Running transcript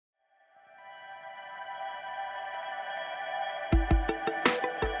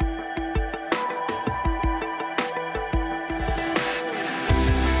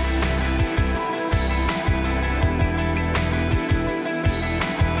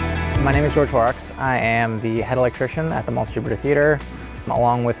My name is George Horrocks. I am the head electrician at the Maltz Theater.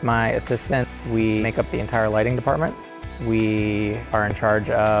 Along with my assistant, we make up the entire lighting department. We are in charge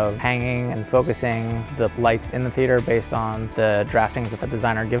of hanging and focusing the lights in the theater based on the draftings that the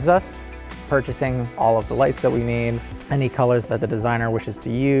designer gives us, purchasing all of the lights that we need, any colors that the designer wishes to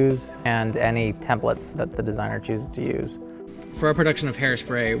use, and any templates that the designer chooses to use. For our production of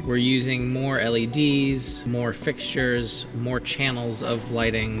Hairspray, we're using more LEDs, more fixtures, more channels of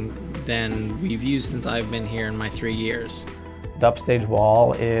lighting than we've used since I've been here in my 3 years. The upstage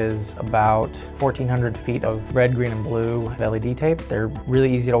wall is about 1,400 feet of red, green, and blue LED tape. They're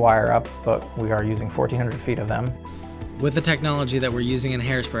really easy to wire up, but we are using 1,400 feet of them. With the technology that we're using in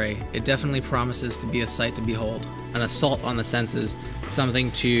Hairspray, it definitely promises to be a sight to behold, an assault on the senses,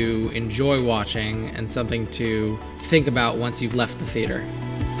 something to enjoy watching and something to think about once you've left the theater.